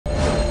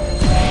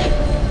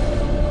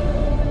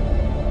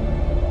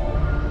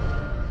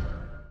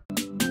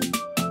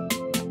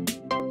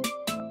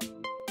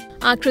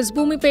Actress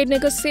Bhumi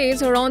Pednekar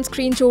says her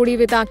on-screen jodi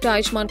with actor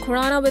Ayushmann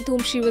Khurrana, with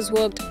whom she was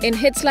worked in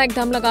hits like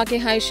Dum Laga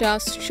Ke Haisha,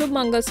 Shubh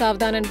Mangal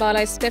Saavdhan and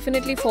Bala, is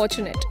definitely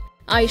fortunate.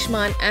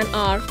 Ayushmann and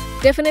are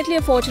definitely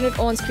a fortunate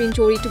on-screen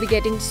jodi to be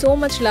getting so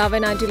much love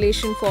and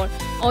adulation for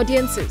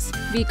audiences.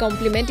 We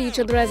complement each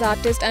other as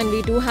artists and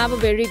we do have a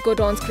very good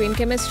on-screen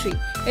chemistry.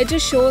 It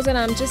just shows, and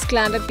I'm just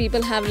glad that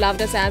people have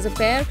loved us as a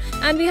pair,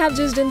 and we have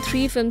just done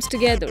 3 films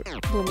together,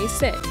 Bhumi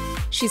said.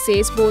 She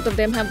says both of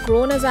them have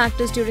grown as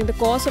actors during the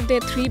course of their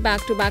 3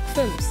 back-to-back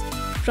films.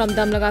 From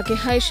Dum Laga Ke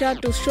Haisha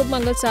to Shubh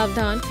Mangal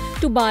Saavdhan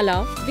to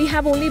Bala, we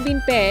have only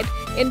been paired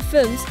in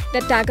films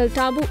that tackle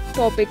taboo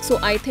topics, so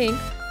I think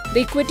the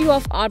equity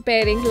of our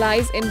pairing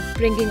lies in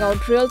bringing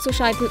out real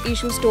societal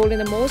issues told in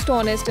the most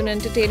honest and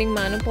entertaining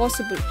manner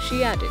possible,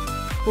 she added.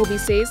 Bhumi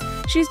says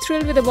she's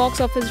thrilled with the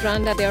box office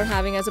run that they are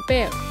having as a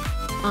pair.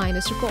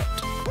 Eyewitness report.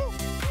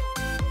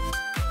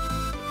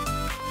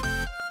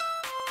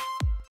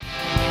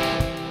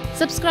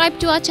 Subscribe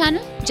to our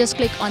channel. Just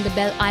click on the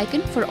bell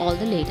icon for all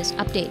the latest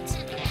updates.